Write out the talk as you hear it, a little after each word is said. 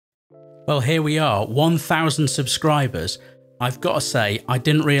Well, here we are, 1,000 subscribers. I've got to say, I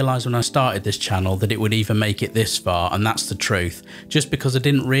didn't realise when I started this channel that it would even make it this far, and that's the truth. Just because I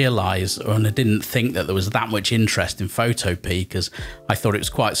didn't realise, and I didn't think that there was that much interest in Photopea, because I thought it was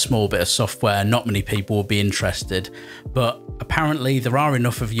quite a small bit of software, not many people would be interested. But apparently there are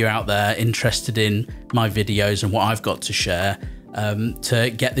enough of you out there interested in my videos and what I've got to share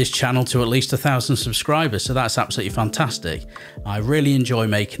to get this channel to at least 1,000 subscribers. So that's absolutely fantastic. I really enjoy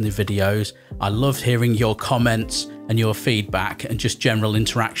making the videos. I love hearing your comments and your feedback and just general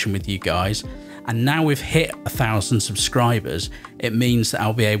interaction with you guys. And now we've hit 1,000 subscribers, it means that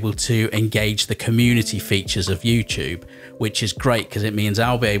I'll be able to engage the community features of YouTube, which is great because it means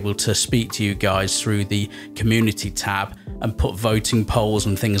I'll be able to speak to you guys through the community tab and put voting polls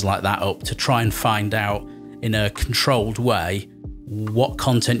and things like that up to try and find out in a controlled way what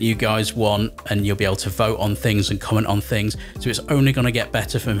content you guys want, and you'll be able to vote on things and comment on things. So it's only going to get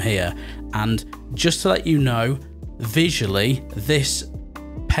better from here. And just to let you know, visually, this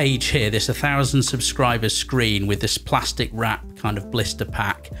page here, this 1,000 subscribers screen with this plastic wrap kind of blister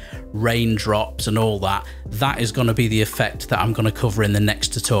pack, raindrops and all that, that is going to be the effect that I'm going to cover in the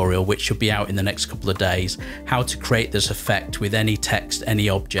next tutorial, which should be out in the next couple of days, how to create this effect with any text, any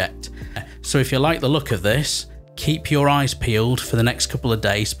object. So if you like the look of this, keep your eyes peeled for the next couple of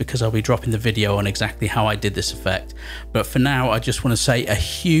days, because I'll be dropping the video on exactly how I did this effect. But for now, I just want to say a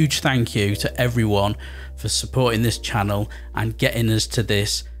huge thank you to everyone for supporting this channel and getting us to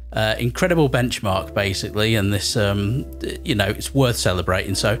this incredible benchmark, basically. And this, you know, it's worth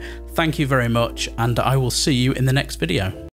celebrating. So thank you very much, and I will see you in the next video.